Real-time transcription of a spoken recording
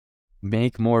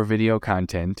make more video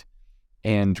content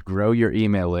and grow your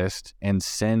email list and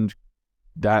send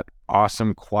that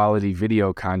awesome quality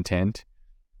video content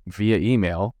via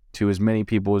email to as many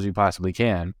people as you possibly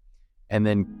can, and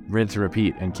then rinse and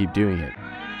repeat and keep doing it.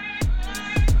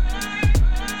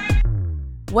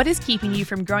 What is keeping you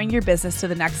from growing your business to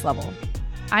the next level?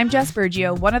 I'm Jess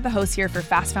Bergio, one of the hosts here for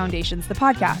Fast Foundations, the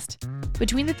podcast.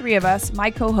 Between the three of us,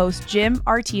 my co-host Jim,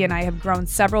 RT, and I have grown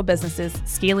several businesses,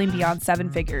 scaling beyond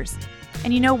 7 figures.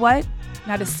 And you know what?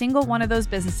 Not a single one of those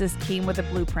businesses came with a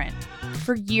blueprint.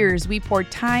 For years, we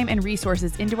poured time and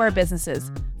resources into our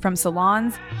businesses, from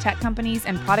salons, tech companies,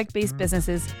 and product-based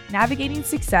businesses, navigating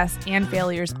success and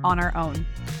failures on our own.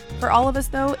 For all of us,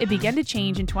 though, it began to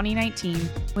change in 2019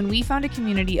 when we found a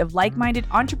community of like-minded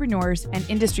entrepreneurs and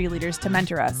industry leaders to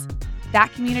mentor us.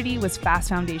 That community was Fast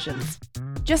Foundations.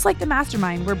 Just like the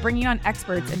mastermind, we're bringing on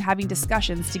experts and having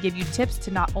discussions to give you tips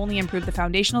to not only improve the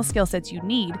foundational skill sets you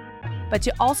need, but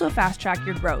to also fast-track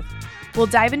your growth. We'll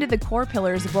dive into the core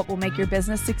pillars of what will make your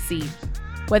business succeed.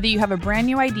 Whether you have a brand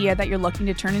new idea that you're looking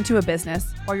to turn into a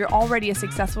business, or you're already a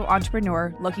successful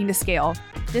entrepreneur looking to scale,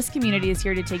 this community is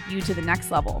here to take you to the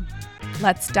next level.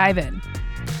 Let's dive in.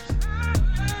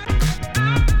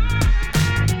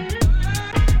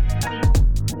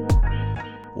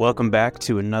 Welcome back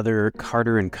to another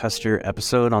Carter and Custer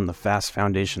episode on the Fast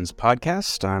Foundations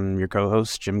podcast. I'm your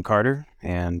co-host, Jim Carter,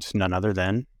 and none other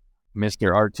than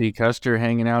Mr. RT Custer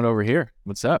hanging out over here.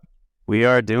 What's up? We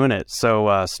are doing it.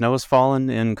 So snow has fallen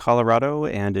in Colorado,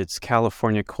 and it's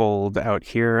California cold out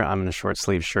here. I'm in a short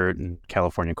sleeve shirt, and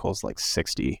California cold's like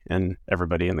 60, and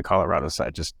everybody in the Colorado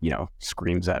side just,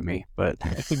 screams at me. But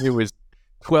I think it was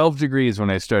 12 degrees when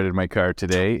I started my car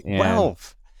today. And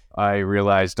 12? I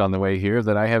realized on the way here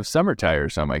that I have summer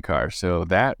tires on my car. So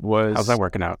that was... How's that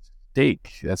working out?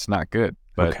 Steak. That's not good.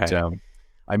 But okay.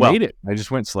 I made it. I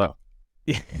just went slow.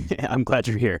 I'm glad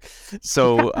you're here.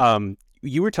 So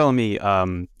you were telling me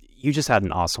you just had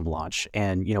an awesome launch,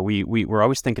 and we're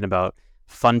always thinking about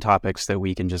fun topics that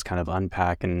we can just kind of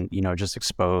unpack and just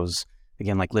expose,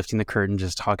 again, like lifting the curtain,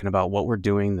 just talking about what we're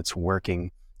doing that's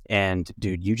working. And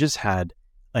dude, you just had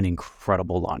an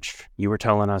incredible launch. You were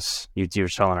telling us, you were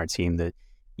telling our team that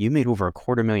you made over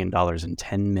 $250,000 in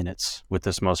 10 minutes with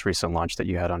this most recent launch that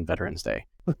you had on Veterans Day.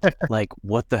 Like,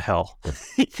 what the hell?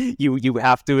 You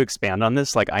have to expand on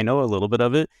this. Like, I know a little bit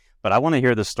of it, but I want to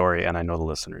hear the story, and I know the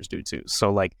listeners do too.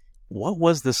 So, like, what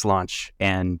was this launch?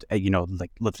 And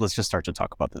let's just start to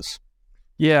talk about this.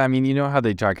 Yeah, I mean, you know how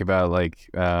they talk about like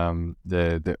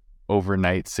the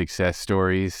overnight success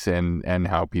stories and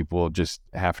how people just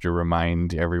have to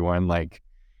remind everyone, like,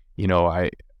 Tyler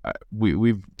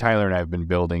and I have been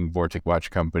building Vortic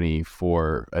Watch Company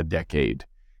for a decade,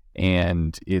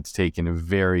 and it's taken a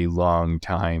very long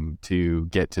time to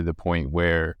get to the point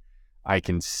where I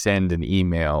can send an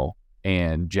email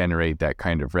and generate that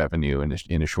kind of revenue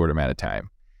in a short amount of time,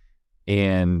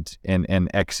 and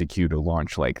execute a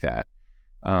launch like that.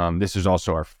 This is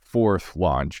also our 4th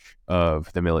launch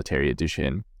of the military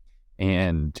edition.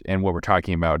 And what we're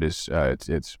talking about is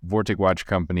it's Vortic Watch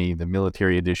Company, the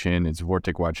military edition. It's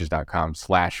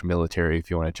vorticwatches.com/military if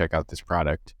you want to check out this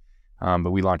product.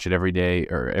 But we launch it every day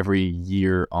or every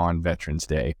year on Veterans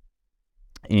Day.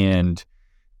 And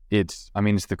it's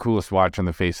the coolest watch on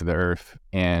the face of the earth,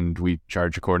 and we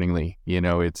charge accordingly.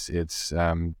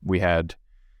 We had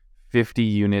 50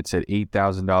 units at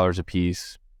 $8,000 a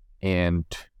piece and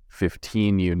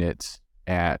 15 units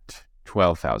at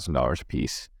 $12,000 a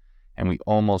piece. And we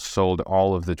almost sold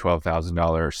all of the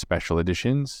 $12,000 special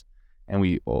editions, and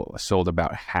we sold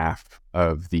about half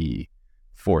of the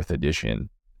 4th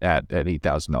edition at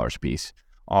 $8,000 a piece,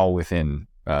 all within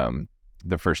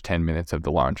the first 10 minutes of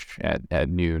the launch at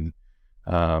noon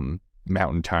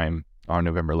Mountain Time on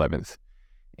November 11th.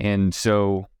 And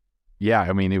so, yeah,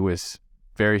 it was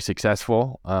very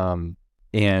successful.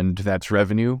 And that's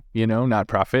revenue, not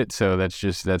profit. So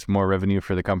that's more revenue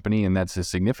for the company, and that's a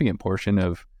significant portion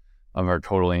of our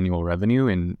total annual revenue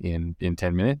in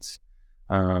 10 minutes.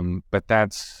 But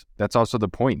that's also the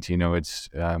point. It's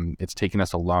taken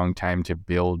us a long time to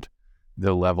build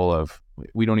the level of,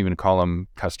 we don't even call them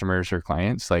customers or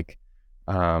clients. Like,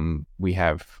 we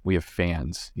have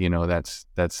fans, that's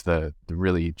the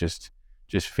really just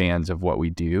fans of what we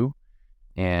do.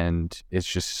 And it's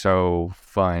just so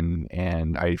fun.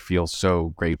 And I feel so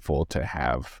grateful to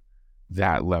have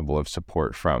that level of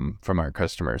support from our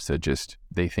customers that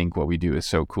they think what we do is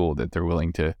so cool that they're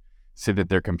willing to sit at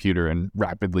their computer and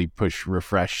rapidly push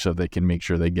refresh so they can make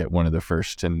sure they get one of the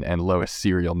first and lowest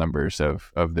serial numbers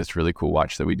of this really cool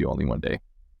watch that we do only one day.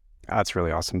 That's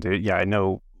really awesome, dude. Yeah, I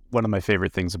know one of my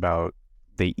favorite things about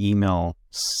the email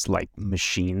like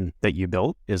machine that you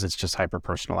built is it's just hyper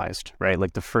personalized, right?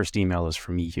 Like the first email is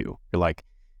from you. You're like,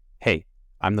 hey,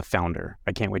 I'm the founder.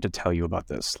 I can't wait to tell you about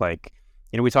this. Like,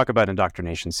 we talk about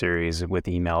indoctrination series with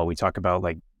email. We talk about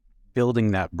like building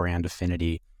that brand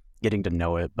affinity, getting to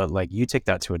know it, but like you take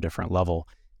that to a different level.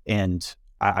 And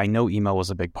I know email was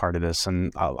a big part of this,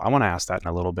 and I want to ask that in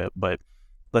a little bit, but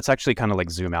let's actually kind of like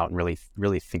zoom out and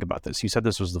really think about this. You said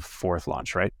this was the 4th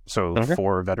launch, right? So Okay.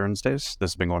 4 Veterans Days.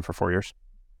 This has been going for 4 years.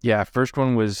 Yeah, first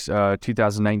one was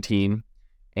 2019,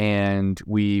 and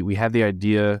we had the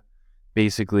idea.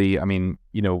 Basically, I mean,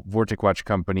 Vortic Watch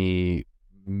Company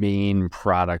main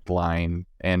product line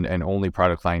and only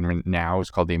product line now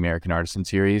is called the American Artisan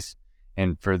Series.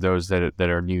 And for those that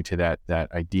are new to that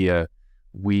idea,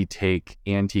 we take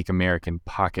antique American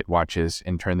pocket watches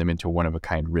and turn them into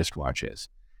one-of-a-kind wristwatches.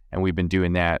 And we've been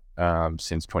doing that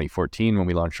since 2014 when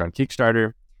we launched on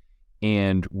Kickstarter.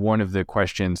 And one of the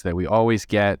questions that we always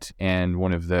get, and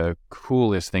one of the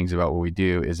coolest things about what we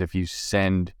do, is if you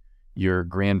send your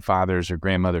grandfather's or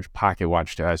grandmother's pocket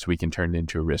watch to us, we can turn it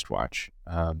into a wristwatch.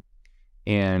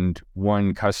 And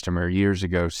one customer years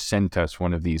ago sent us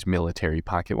one of these military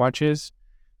pocket watches,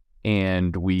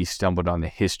 and we stumbled on the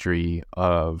history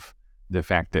of the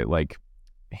fact that like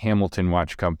Hamilton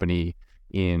Watch Company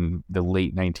in the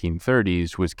late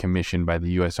 1930s was commissioned by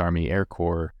the U.S. Army Air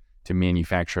Corps to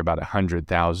manufacture about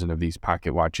 100,000 of these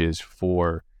pocket watches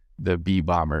for the B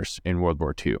bombers in World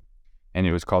War II. And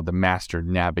it was called the Master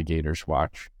Navigator's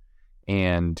Watch.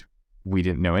 And we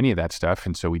didn't know any of that stuff.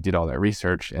 And so we did all that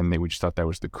research, and we just thought that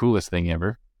was the coolest thing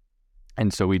ever.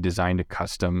 And so we designed a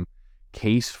custom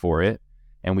case for it.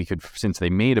 And we could, since they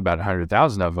made about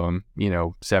 100,000 of them,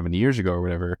 70 years ago or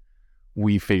whatever,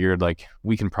 we figured like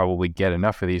we can probably get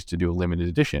enough of these to do a limited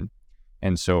edition.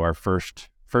 And so our first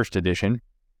edition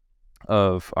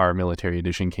of our military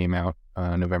edition came out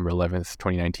November 11th,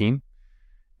 2019.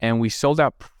 And we sold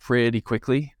out pretty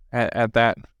quickly at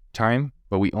that time,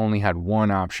 but we only had one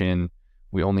option.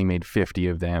 We only made 50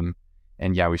 of them.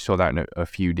 And yeah, we sold out in a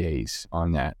few days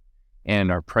on that.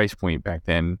 And our price point back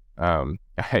then, our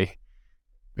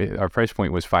price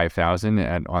point was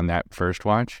 $5,000 on that first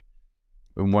watch.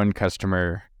 And one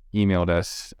customer emailed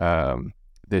us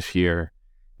this year,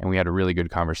 and we had a really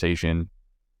good conversation.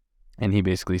 And he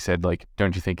basically said, like,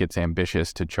 don't you think it's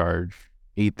ambitious to charge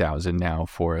 $8,000 now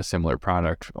for a similar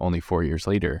product only 4 years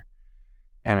later?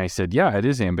 And I said, yeah, it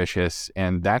is ambitious.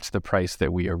 And that's the price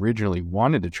that we originally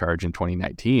wanted to charge in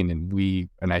 2019.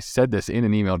 And I said this in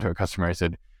an email to a customer. I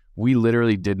said, we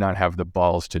literally did not have the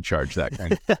balls to charge that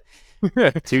kind of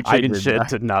Too cheap and shit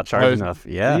to not charge enough.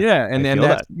 Yeah. Yeah. And then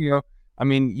that's, that. I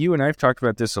mean, you and I have talked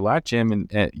about this a lot, Jim,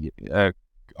 and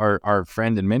our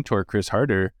friend and mentor, Chris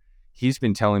Harder, he's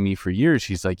been telling me for years,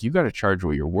 he's like, you got to charge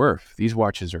what you're worth. These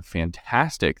watches are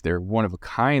fantastic. They're one of a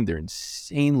kind. They're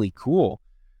insanely cool.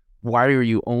 Why are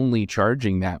you only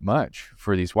charging that much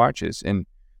for these watches? And,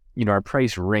 our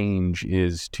price range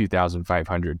is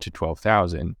 $2,500 to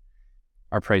 $12,000.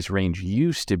 Our price range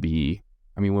used to be,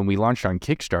 when we launched on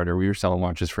Kickstarter, we were selling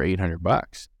watches for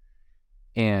 $800.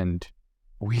 And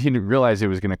we didn't realize it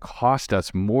was going to cost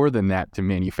us more than that to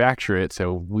manufacture it.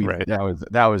 So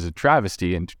that was a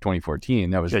travesty in 2014.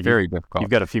 That was very difficult.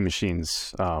 You've got a few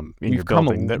machines in We've your come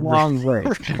building a long way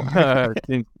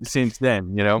since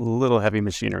then. A little heavy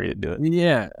machinery to do it.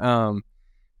 Yeah,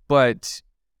 but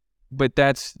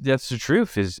that's the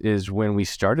truth. Is when we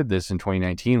started this in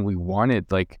 2019, we wanted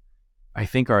I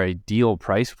think our ideal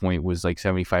price point was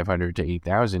 $7,500 to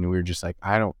 $8,000. We were just like,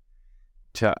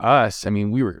 to us,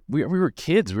 we were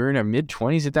kids. We were in our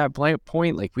mid-20s at that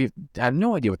point. We had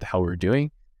no idea what the hell we were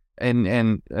doing.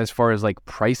 And as far as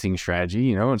pricing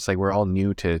strategy, it's we're all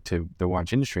new to the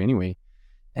watch industry anyway.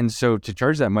 And so to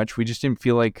charge that much, we just didn't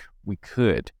feel like we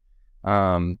could.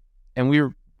 And we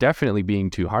were definitely being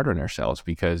too hard on ourselves,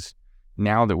 because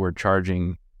now that we're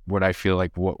charging what I feel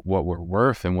like what we're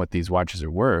worth and what these watches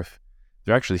are worth,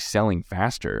 they're actually selling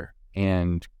faster,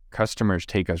 and customers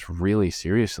take us really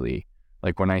seriously.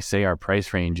 When I say our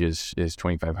price range is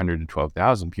 $2,500 to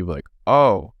 $12,000, people are like,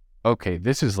 oh, okay,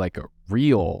 this is a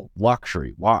real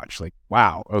luxury watch.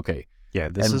 Wow, okay. Yeah,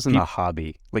 this isn't a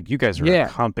hobby. You guys are a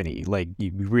company.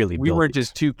 You really we weren't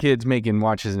just two kids making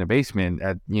watches in a basement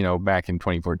at back in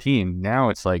 2014. Now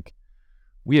it's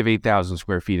we have 8,000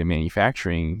 square feet of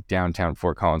manufacturing downtown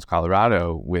Fort Collins,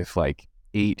 Colorado, with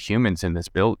 8 humans in this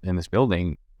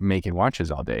building making watches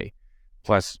all day,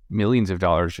 plus millions of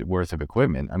dollars worth of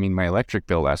equipment. My electric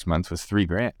bill last month was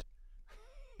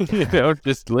 $3,000.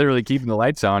 Just literally keeping the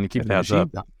lights on and keeping the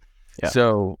machine on. Yeah.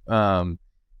 So,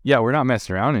 we're not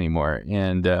messing around anymore.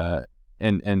 And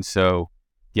so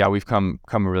yeah, we've come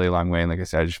a really long way. And like I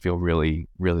said, I just feel really,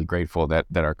 really grateful that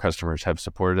our customers have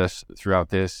supported us throughout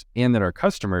this, and that our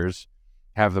customers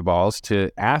have the balls to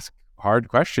ask hard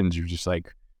questions. You're just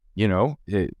like,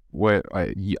 I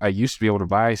used to be able to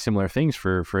buy similar things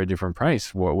for a different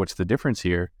price. What's the difference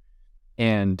here?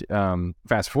 And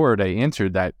fast forward, I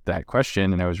answered that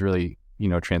question, and I was really,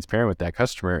 transparent with that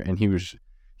customer, and he was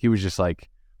just like,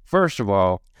 first of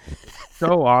all,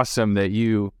 so awesome that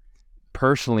you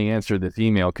personally answered this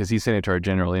email, because he sent it to our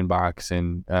general inbox,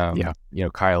 and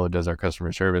Kyle, who does our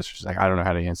customer service, was like, I don't know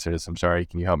how to answer this. I'm sorry.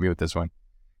 Can you help me with this one?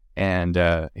 And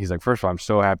he's like, first of all, I'm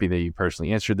so happy that you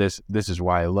personally answered this. This is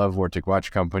why I love Vortic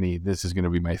Watch Company. This is going to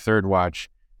be my third watch,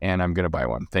 and I'm going to buy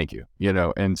one. Thank you.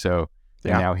 And so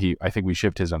now I think we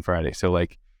shipped his on Friday. So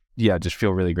like, yeah, just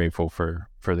feel really grateful for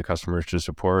the customers to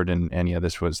support. And yeah,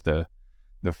 this was the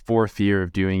fourth year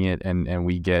of doing it, and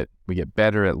we get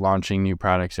better at launching new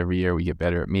products every year. We get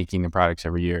better at making the products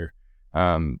every year.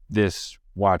 This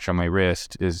watch on my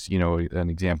wrist is, an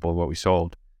example of what we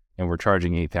sold, and we're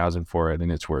charging $8,000 for it,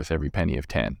 and it's worth every penny of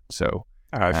 10. So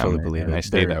I fully believe it. I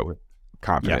say that with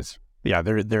confidence. Yeah,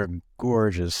 they're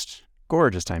gorgeous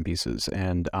timepieces,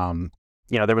 and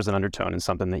there was an undertone in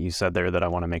something that you said there that I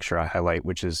want to make sure I highlight,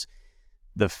 which is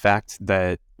the fact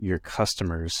that your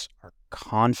customers are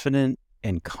confident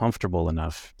and comfortable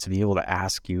enough to be able to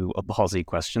ask you a ballsy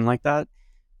question like that,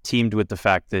 teamed with the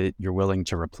fact that you're willing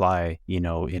to reply,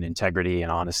 in integrity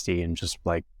and honesty, and just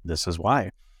like, this is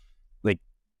why. Like,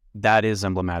 that is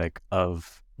emblematic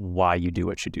of why you do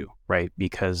what you do, right?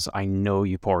 Because I know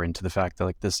you pour into the fact that,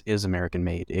 like, this is American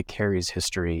made. It carries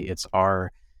history. It's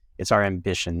our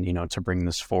ambition, to bring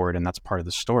this forward, and that's part of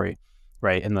the story,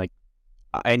 right? And like,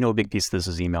 I know a big piece of this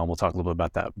is email, and we'll talk a little bit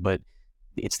about that, but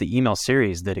it's the email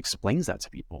series that explains that to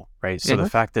people, right? So the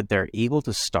fact that they're able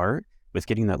to start with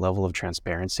getting that level of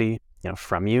transparency,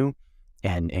 from you,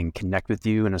 and connect with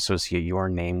you and associate your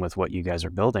name with what you guys are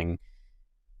building.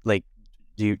 Like,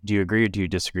 do you agree or do you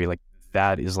disagree? Like,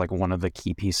 that is like one of the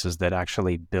key pieces that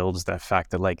actually builds that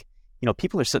fact that, like,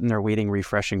 people are sitting there waiting,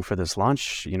 refreshing for this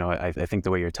launch. I think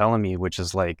the way you're telling me, which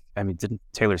is like, I mean, didn't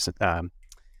Taylor,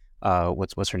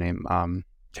 what's her name?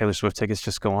 Taylor Swift tickets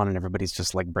just go on, and everybody's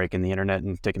just like breaking the internet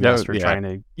and taking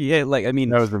trying to, like, I mean,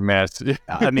 that was a mess.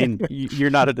 I mean, you're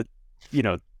not at a,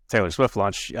 Taylor Swift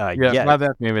launch yet, not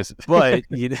that famous, but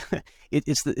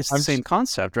it's the same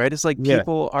concept, right? It's like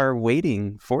people are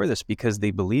waiting for this because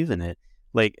they believe in it.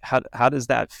 Like, how does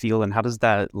that feel, and how does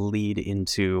that lead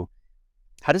into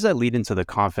the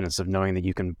confidence of knowing that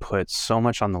you can put so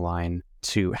much on the line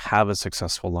to have a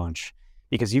successful launch?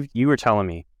 Because you were telling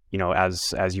me,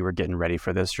 as you were getting ready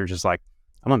for this, you're just like,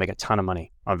 I'm gonna make a ton of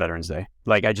money on Veterans Day.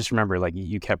 Like, I just remember, like,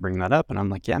 you kept bringing that up, and I'm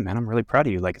like, yeah, man, I'm really proud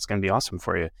of you. Like, it's gonna be awesome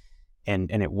for you. And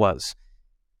it was.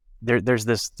 There's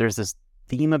this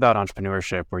theme about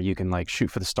entrepreneurship where you can, like, shoot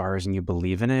for the stars and you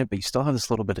believe in it, but you still have this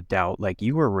little bit of doubt. Like,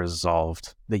 you were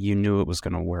resolved that you knew it was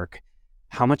gonna work.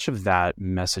 How much of that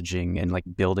messaging and, like,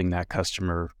 building that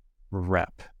customer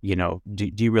rep,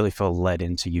 do you really feel led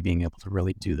into you being able to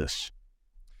really do this?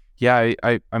 Yeah,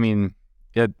 I mean,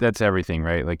 that's everything,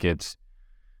 right? Like, it's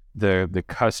the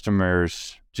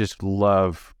customers just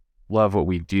love what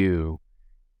we do.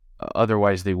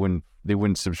 Otherwise, they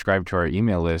wouldn't subscribe to our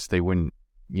email list. They wouldn't,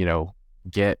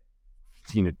 get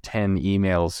 10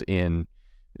 emails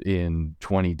in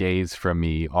 20 days from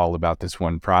me all about this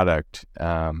one product.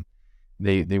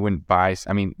 They wouldn't buy.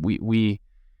 I mean, we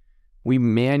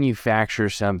manufacture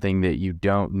something that you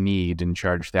don't need and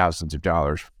charge thousands of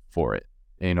dollars for it.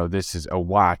 This is a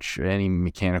watch. Any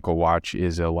mechanical watch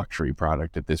is a luxury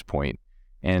product at this point.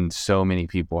 And so many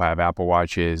people have Apple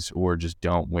Watches or just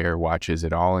don't wear watches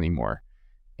at all anymore.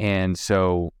 And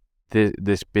so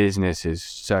this business is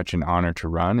such an honor to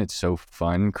run. It's so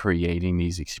fun creating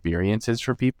these experiences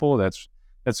for people. That's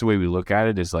the way we look at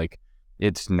it, is like,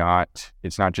 it's not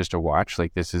just a watch.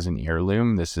 Like, this is an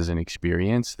heirloom. This is an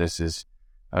experience. This is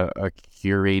a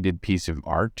curated piece of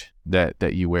art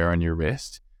that you wear on your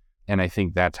wrist. And I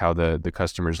think that's how the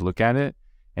customers look at it.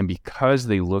 And because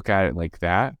they look at it like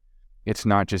that, it's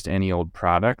not just any old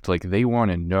product. Like, they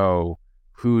want to know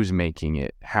who's making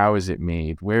it, how is it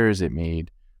made, where is it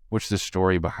made, what's the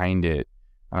story behind it,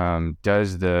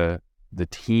 does the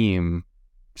team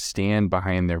stand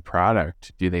behind their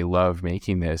product, do they love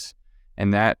making this?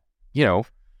 And that,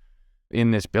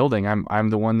 in this building, I'm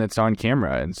the one that's on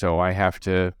camera, and so I have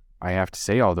to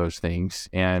say all those things,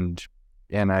 and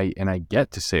I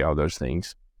get to say all those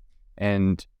things,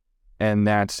 and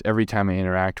that's every time I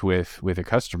interact with a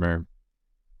customer.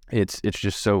 It's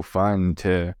just so fun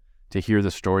to hear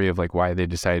the story of, like, why they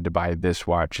decided to buy this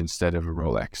watch instead of a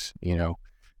Rolex,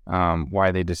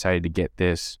 why they decided to get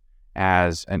this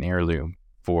as an heirloom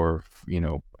for,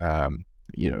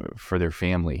 for their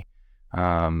family.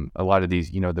 A lot of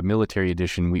these, the military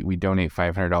edition, we donate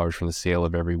 $500 from the sale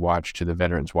of every watch to the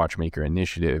Veterans Watchmaker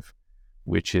Initiative,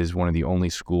 which is one of the only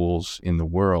schools in the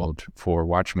world for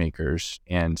watchmakers,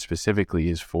 and specifically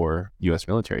is for U.S.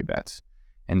 military vets.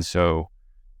 And so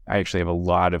I actually have a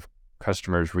lot of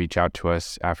customers reach out to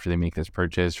us after they make this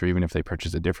purchase, or even if they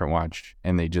purchase a different watch,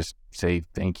 and they just say,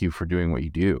 thank you for doing what you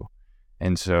do.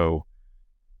 And so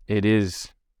it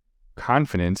is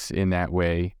confidence in that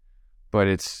way, but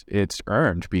it's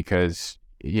earned because,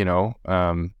 if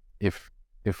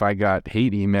I got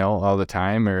hate email all the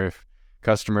time, or if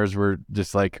customers were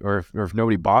just like, or if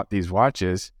nobody bought these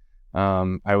watches,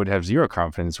 I would have zero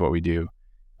confidence in what we do.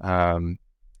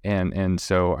 And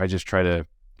so I just try to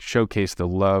showcase the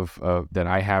love that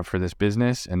I have for this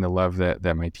business, and the love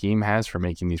that my team has for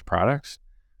making these products,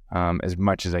 as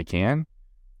much as I can.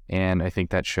 And I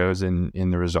think that shows in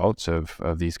the results of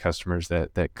these customers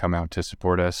that come out to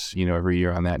support us, every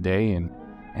year on that day,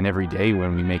 and every day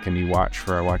when we make a new watch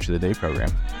for our Watch of the Day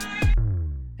program.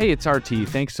 Hey, it's RT.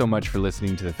 Thanks so much for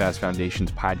listening to the Fast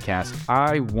Foundations podcast.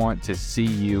 I want to see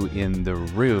you in the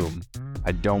room.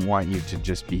 I don't want you to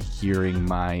just be hearing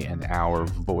my and our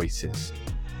voices.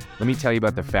 Let me tell you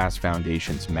about the Fast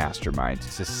Foundations Mastermind.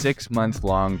 It's a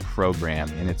 6-month-long program,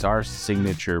 and it's our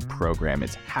signature program.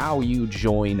 It's how you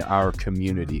join our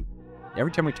community.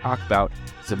 Every time we talk about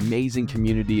this amazing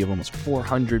community of almost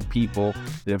 400 people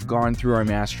that have gone through our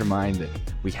mastermind, that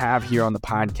we have here on the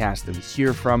podcast, that we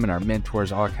hear from, and our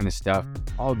mentors, all that kind of stuff,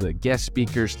 all the guest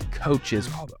speakers, the coaches,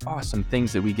 all the awesome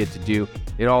things that we get to do,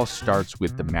 it all starts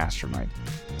with the mastermind.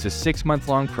 It's a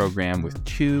 6-month-long program with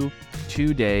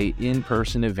two-day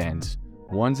in-person events.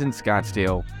 One's in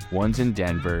Scottsdale, one's in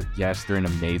Denver. Yes, they're in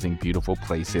amazing, beautiful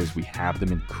places. We have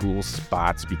them in cool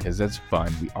spots because that's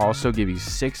fun. We also give you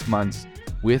 6 months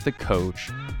with a coach,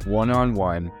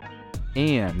 one-on-one.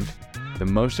 And the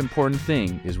most important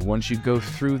thing is, once you go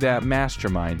through that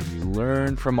mastermind and you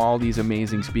learn from all these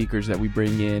amazing speakers that we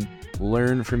bring in,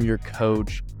 learn from your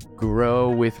coach, grow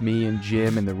with me and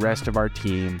Jim and the rest of our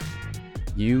team,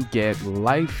 you get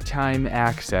lifetime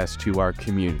access to our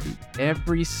community.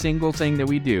 Every single thing that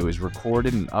we do is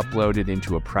recorded and uploaded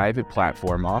into a private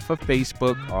platform off of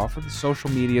Facebook, off of the social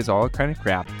medias, all that kind of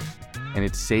crap. And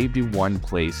it's saved in one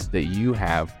place that you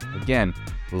have, again,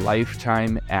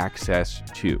 lifetime access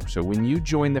to. So when you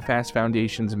join the Fast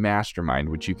Foundations Mastermind,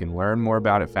 which you can learn more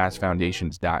about at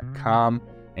fastfoundations.com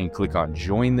and click on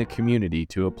Join the Community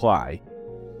to apply.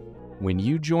 When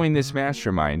you join this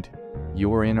mastermind,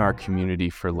 you're in our community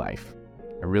for life.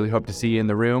 I really hope to see you in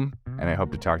the room, and I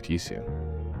hope to talk to you soon.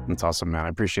 That's awesome, man. I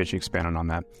appreciate you expanding on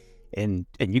that. And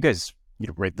you guys,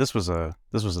 right, this was an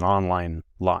online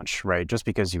launch, right? Just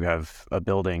because you have a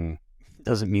building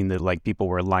doesn't mean that like people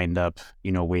were lined up,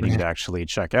 waiting to actually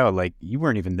check out. Like, you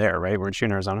weren't even there, right? Weren't you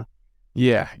in Arizona?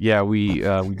 Yeah. We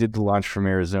did the launch from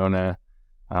Arizona,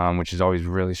 which is always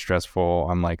really stressful.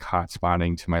 I'm like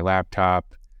hotspotting to my laptop,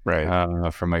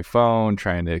 right, from my phone,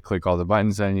 trying to click all the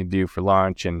buttons that I need to do for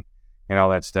launch and all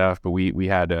that stuff. But we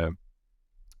had a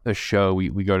show.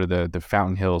 We go to the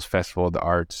Fountain Hills Festival of the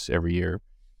Arts every year,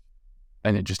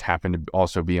 and it just happened to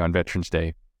also be on Veterans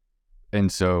Day.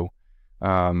 And so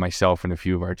myself and a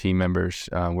few of our team members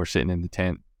were sitting in the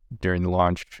tent during the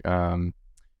launch, and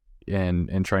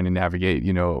trying to navigate,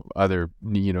 other,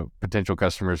 potential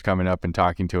customers coming up and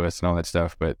talking to us and all that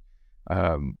stuff. But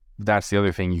that's the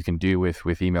other thing you can do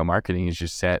with email marketing, is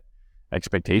just set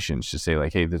expectations. Just say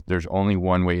like, hey, there's only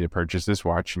one way to purchase this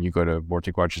watch, and you go to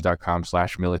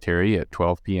vortecwatches.com/military at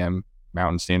 12 p.m.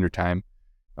 Mountain Standard Time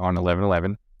on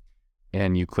 11/11,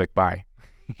 and you click buy.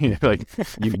 Like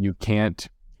you can't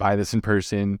buy this in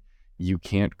person. You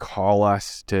can't call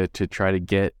us to try to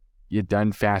get it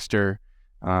done faster.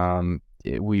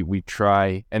 We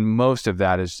try, and most of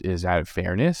that is out of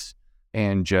fairness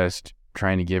and just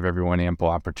trying to give everyone ample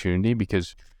opportunity,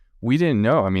 because we didn't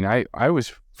know. I mean, I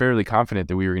was fairly confident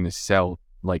that we were going to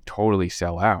totally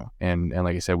sell out. And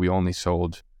like I said, we only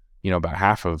sold, about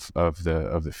half of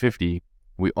the 50.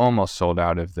 We almost sold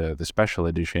out of the special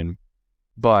edition,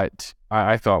 but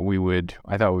I thought we would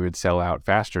sell out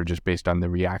faster, just based on the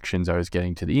reactions I was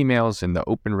getting to the emails and the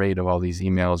open rate of all these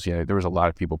emails. Yeah, there was a lot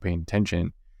of people paying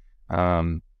attention.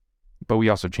 But we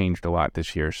also changed a lot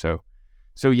this year. So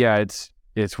yeah,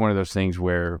 it's one of those things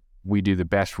where we do the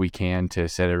best we can to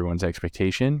set everyone's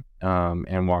expectation,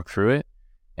 and walk through it.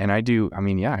 And I do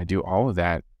all of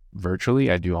that virtually.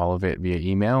 I do all of it via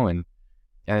email. And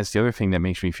it's the other thing that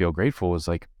makes me feel grateful, is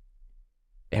like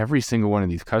every single one of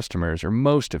these customers, or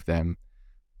most of them,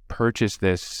 purchased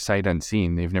this sight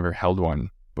unseen. They've never held one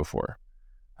before.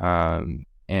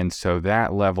 And so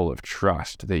that level of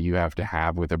trust that you have to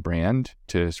have with a brand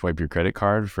to swipe your credit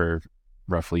card for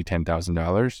roughly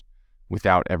 $10,000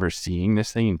 without ever seeing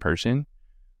this thing in person,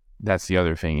 that's the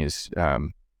other thing is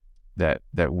that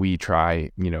we try,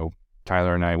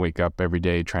 Tyler and I wake up every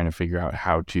day trying to figure out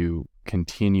how to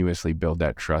continuously build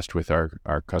that trust with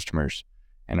our customers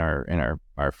and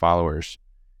our followers.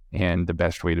 And the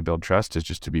best way to build trust is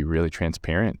just to be really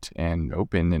transparent and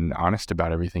open and honest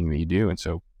about everything that you do. And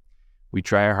so we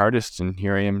try our hardest, and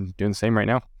here I am doing the same right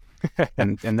now.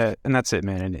 and that's it,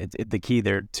 man. And the key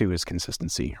there too is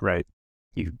consistency, right?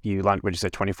 You launched, what did you say,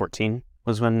 2014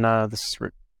 was when this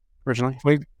originally?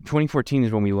 2014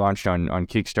 is when we launched on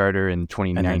Kickstarter, and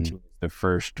 2019 the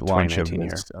first launch of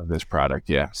this product.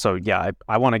 Yeah. So yeah,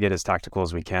 I want to get as tactical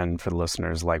as we can for the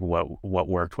listeners, like what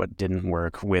worked, what didn't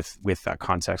work with that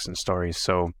context and story.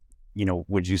 So,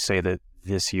 would you say that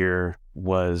this year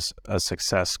was a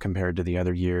success compared to the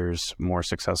other years? More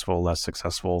successful, less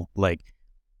successful? Like,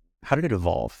 how did it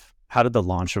evolve? How did the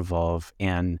launch evolve?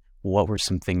 And what were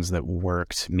some things that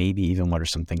worked? Maybe even what are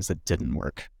some things that didn't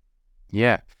work?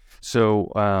 Yeah.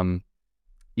 So,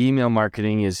 email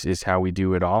marketing is how we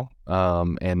do it all.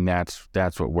 And that's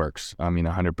what works.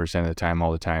 100% of the time,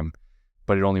 all the time,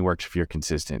 but it only works if you're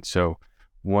consistent. So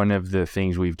one of the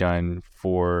things we've done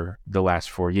for the last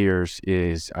 4 years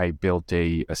is I built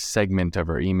a segment of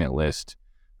our email list,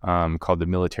 called the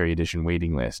Military Edition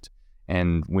waiting list.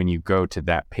 And when you go to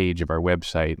that page of our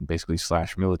website, basically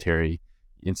 /military,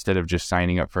 instead of just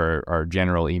signing up for our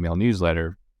general email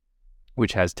newsletter,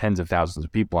 which has tens of thousands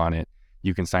of people on it,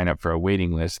 you can sign up for a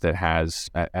waiting list that has,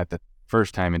 at the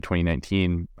first time in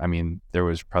 2019, there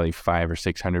was probably 500 or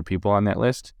 600 people on that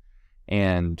list.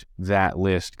 And that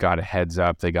list got a heads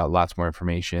up. They got lots more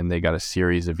information. They got a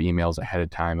series of emails ahead of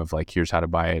time of like, here's how to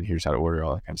buy it, here's how to order,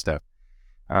 all that kind of stuff.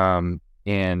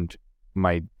 And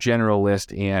my general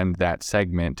list and that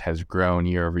segment has grown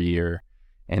year over year.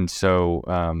 And so,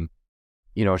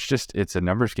 it's a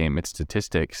numbers game, it's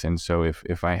statistics. And so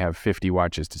if I have 50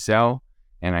 watches to sell,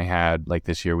 and I had, like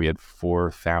this year, we had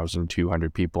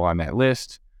 4,200 people on that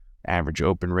list, average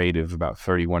open rate of about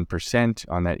 31%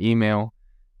 on that email.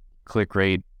 Click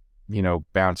rate,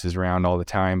 bounces around all the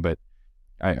time, but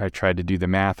I tried to do the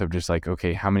math of just like,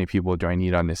 okay, how many people do I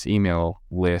need on this email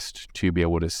list to be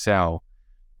able to sell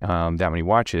that many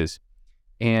watches?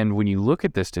 And when you look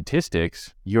at the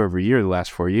statistics year over year, the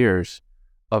last 4 years,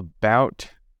 about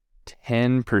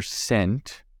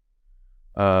 10%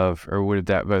 or would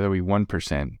that be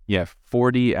 1%? Yeah,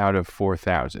 40 out of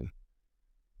 4,000.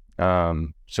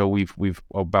 So we've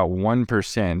about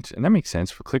 1%, and that makes sense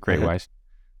for click rate wise.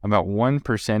 About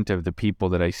 1% of the people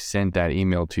that I sent that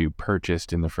email to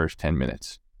purchased in the first 10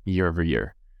 minutes year over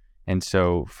year. And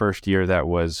so first year that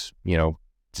was,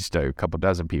 just a couple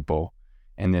dozen people.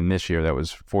 And then this year that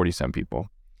was 40 some people.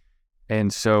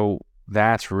 And so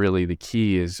that's really the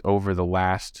key is over the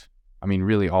last,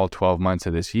 really all 12 months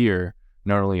of this year,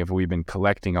 not only have we been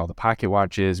collecting all the pocket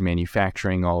watches,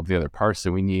 manufacturing all of the other parts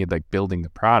that we need, like building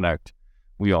the product,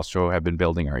 we also have been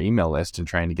building our email list and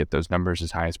trying to get those numbers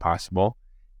as high as possible.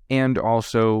 And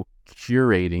also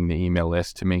curating the email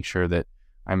list to make sure that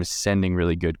I'm sending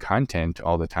really good content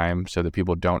all the time so that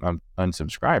people don't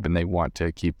unsubscribe and they want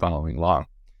to keep following along.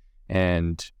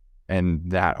 And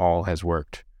that all has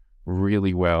worked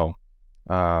really well.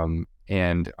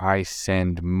 And I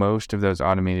send most of those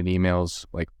automated emails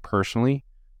like personally,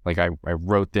 like I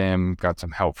wrote them, got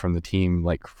some help from the team,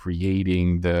 like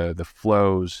creating the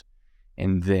flows.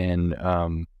 And then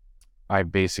I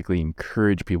basically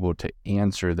encourage people to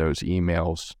answer those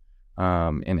emails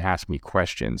and ask me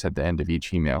questions at the end of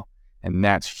each email. And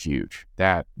that's huge.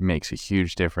 That makes a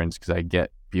huge difference because I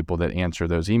get people that answer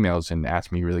those emails and ask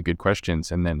me really good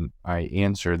questions. And then I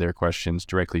answer their questions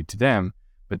directly to them.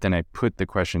 But then I put the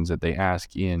questions that they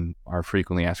ask in our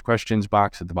frequently asked questions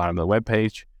box at the bottom of the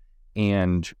webpage.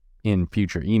 And in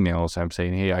future emails, I'm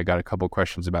saying, hey, I got a couple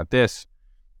questions about this.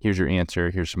 Here's your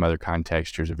answer. Here's some other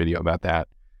context. Here's a video about that.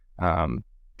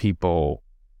 People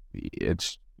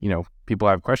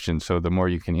have questions. So the more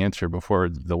you can answer before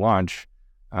the launch,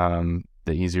 the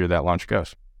easier that launch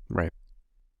goes. Right.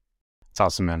 It's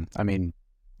awesome, man.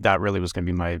 That really was going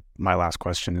to be my last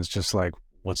question is just like,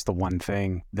 what's the one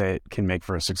thing that can make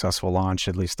for a successful launch,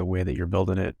 at least the way that you're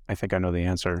building it? I think I know the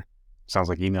answer. Sounds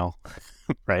like email,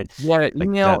 right? Yeah,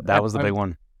 email. That was the big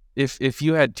one. If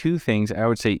you had two things, I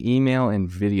would say email and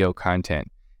video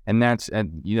content. And that's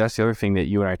the other thing that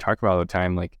you and I talk about all the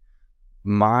time. Like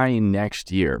my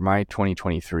next year, my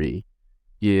 2023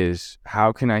 is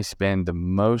how can I spend the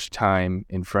most time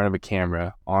in front of a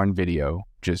camera on video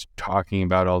just talking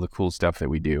about all the cool stuff that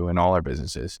we do in all our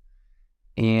businesses,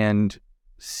 and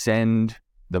send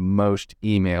the most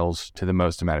emails to the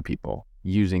most amount of people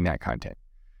using that content.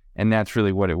 And that's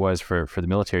really what it was for the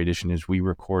military edition. Is we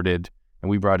recorded and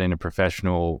we brought in a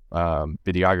professional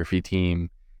videography team.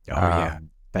 That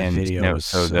and, video was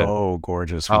so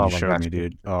gorgeous when you showed me,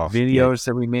 dude. Videos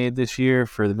that we made this year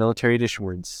for the military edition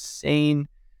were insane.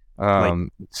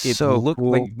 It so looked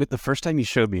cool. like, but the first time you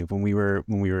showed me when we were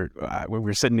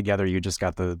sitting together, you just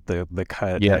got the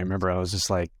cut. Yeah. And I remember I was just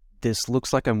like, this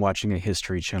looks like I'm watching a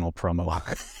History Channel promo.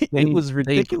 It was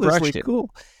ridiculously cool.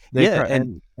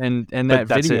 And that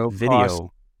video cost,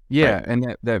 right.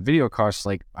 and that video costs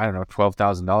like, I don't know,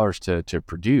 $12,000 to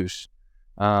produce.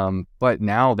 But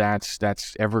now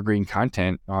that's evergreen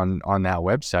content on that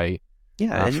website.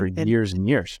 For years and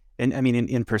years. And I mean,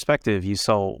 in perspective, you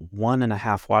sell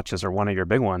 1.5 watches or one of your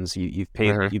big ones. You've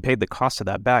paid you paid the cost of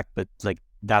that back, but like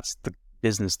that's the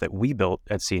business that we built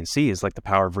at CNC, is like the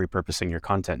power of repurposing your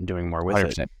content and doing more with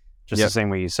 100%. it. Just the same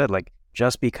way you said, like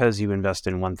just because you invest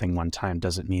in one thing one time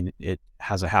doesn't mean it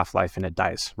has a half-life and it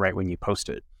dies right when you post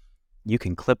it. You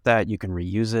can clip that, you can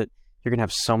reuse it. You're gonna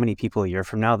have so many people a year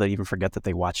from now that even forget that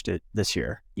they watched it this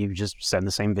year. You just send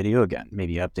the same video again,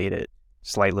 maybe update it.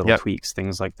 Slight little tweaks,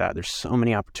 things like that. There's so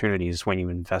many opportunities when you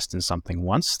invest in something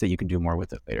once that you can do more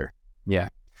with it later. Yeah.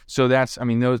 So that's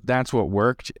what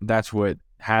worked. That's what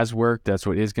has worked. That's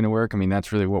what is going to work. I mean,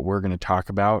 that's really what we're going to talk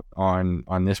about on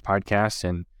this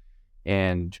podcast.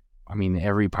 And I mean,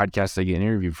 every podcast I get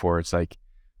interviewed for, it's like,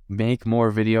 make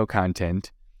more video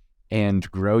content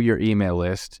and grow your email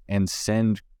list and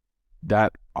send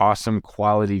that awesome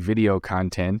quality video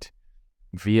content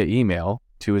via email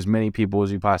to as many people as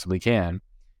you possibly can,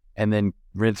 and then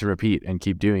rinse and repeat and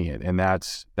keep doing it. And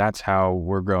that's how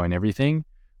we're growing everything.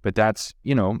 But that's,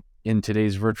 in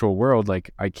today's virtual world,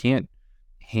 like I can't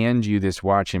hand you this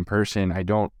watch in person.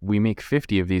 We make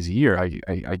 50 of these a year.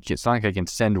 It's not like I can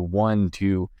send one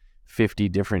to 50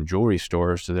 different jewelry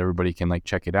stores so that everybody can like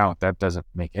check it out. That doesn't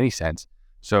make any sense.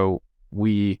 So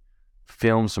we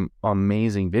film some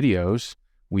amazing videos.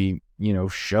 We,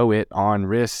 show it on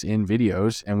wrists in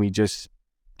videos, and we just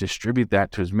distribute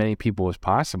that to as many people as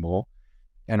possible.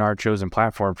 And our chosen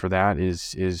platform for that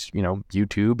is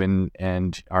YouTube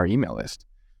and our email list.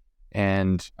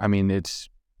 And I mean, it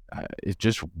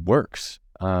just works.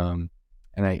 And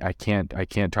I can't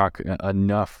talk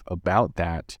enough about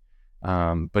that.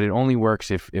 But it only works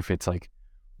if it's like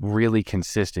really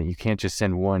consistent. You can't just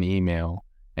send one email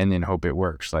and then hope it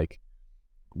works. Like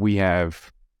we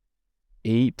have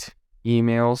 8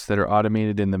 emails that are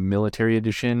automated in the military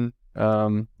edition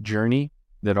journey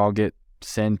that all get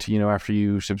sent, after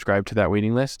you subscribe to that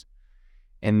waiting list.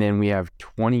 And then we have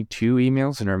 22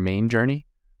 emails in our main journey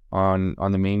on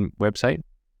the main website,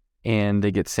 and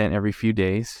they get sent every few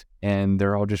days, and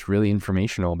they're all just really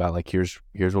informational about like, here's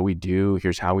what we do,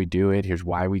 here's how we do it, here's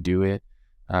why we do it,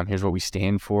 here's what we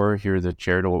stand for, here are the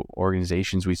charitable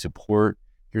organizations we support,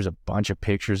 here's a bunch of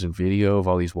pictures and video of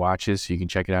all these watches so you can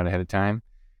check it out ahead of time.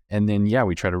 And then,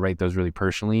 we try to write those really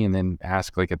personally, and then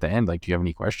ask like at the end, like, do you have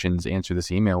any questions? Answer this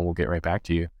email. We'll get right back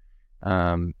to you.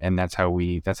 And that's how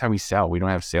we sell. We don't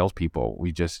have salespeople.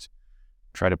 We just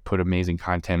try to put amazing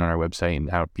content on our website and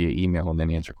out via email, and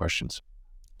then answer questions.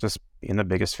 Just being the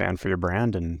biggest fan for your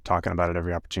brand and talking about it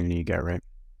every opportunity you get, right?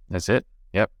 That's it.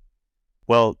 Yep.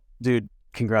 Well, dude,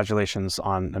 congratulations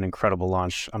on an incredible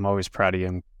launch. I'm always proud of you.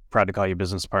 I'm proud to call you a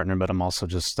business partner, but I'm also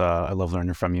just, I love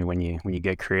learning from you when you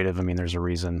get creative. I mean, there's a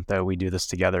reason that we do this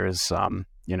together is,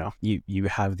 you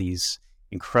have these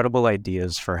incredible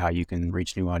ideas for how you can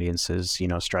reach new audiences,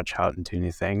 stretch out and do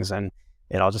new things. And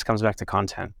it all just comes back to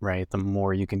content, right? The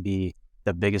more you can be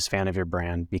the biggest fan of your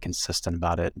brand, be consistent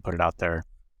about it and put it out there,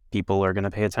 people are going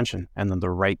to pay attention, and then the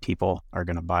right people are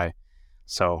going to buy.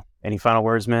 So any final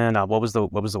words, man? What was the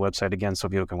website again, so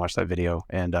people can watch that video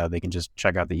and they can just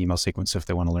check out the email sequence if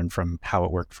they want to learn from how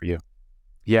it worked for you?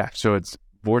 Yeah, so it's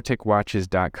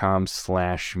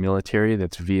vorticwatches.com/military.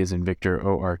 That's V as in Victor,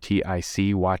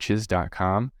 ORTIC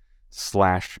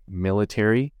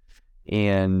watches.com/military.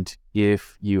 And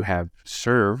if you have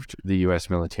served the U.S.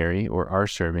 military or are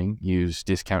serving, use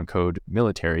discount code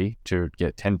military to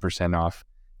get 10% off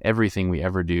everything we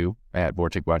ever do at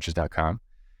vorticwatches.com.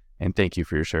 And thank you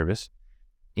for your service.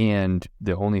 And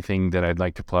the only thing that I'd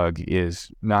like to plug is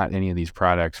not any of these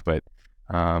products, but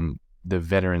the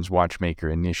Veterans Watchmaker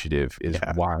Initiative is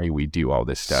why we do all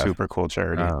this stuff. Super cool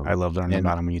charity. I love learning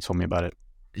about them when you told me about it.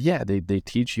 Yeah, they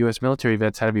teach U.S. military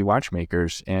vets how to be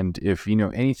watchmakers. And if you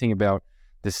know anything about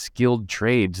the skilled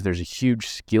trades, there's a huge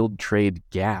skilled trade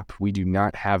gap. We do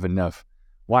not have enough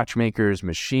watchmakers,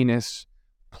 machinists,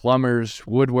 plumbers,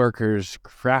 woodworkers,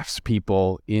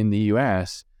 craftspeople in the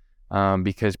U.S.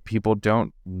 Because people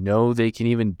don't know they can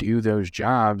even do those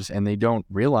jobs, and they don't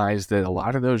realize that a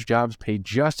lot of those jobs pay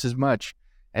just as much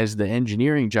as the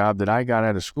engineering job that I got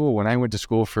out of school when I went to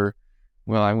school for,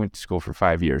 I went to school for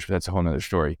 5 years, but that's a whole nother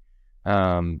story.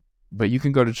 But you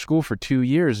can go to school for 2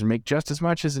 years and make just as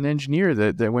much as an engineer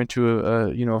that went to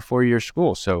a 4-year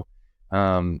school. So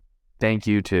thank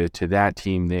you to that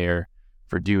team there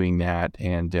for doing that.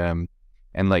 And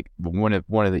like one of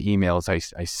the emails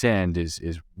I send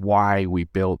is why we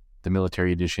built the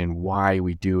military edition, why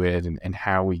we do it, and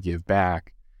how we give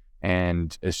back.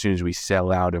 And as soon as we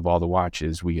sell out of all the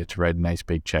watches, we get to write a nice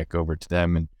big check over to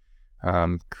them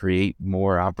and create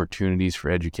more opportunities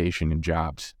for education and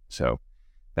jobs. So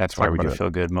that's why we do it. A feel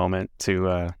good moment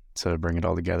to bring it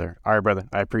all together. All right, brother.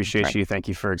 I appreciate you. Thank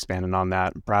you for expanding on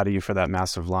that. I'm proud of you for that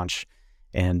massive launch.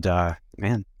 And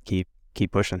man, keep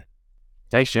pushing.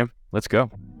 Thanks, Jim. Let's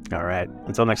go. All right.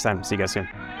 Until next time. See you guys soon.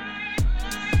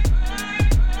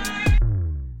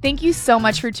 Thank you so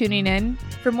much for tuning in.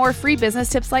 For more free business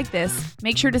tips like this,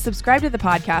 make sure to subscribe to the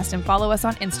podcast and follow us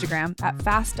on Instagram at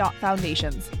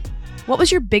fast.foundations. What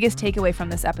was your biggest takeaway from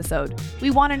this episode?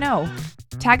 We want to know.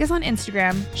 Tag us on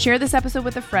Instagram, share this episode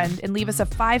with a friend, and leave us a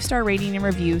 5-star rating and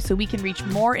review so we can reach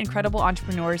more incredible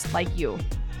entrepreneurs like you.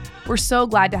 We're so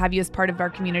glad to have you as part of our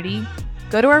community.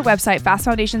 Go to our website,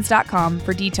 fastfoundations.com,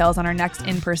 for details on our next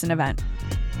in-person event.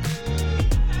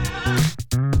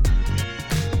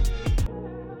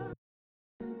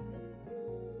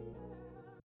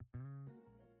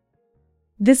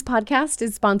 This podcast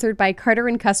is sponsored by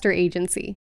Carter & Custer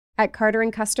Agency at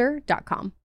carterandcuster.com.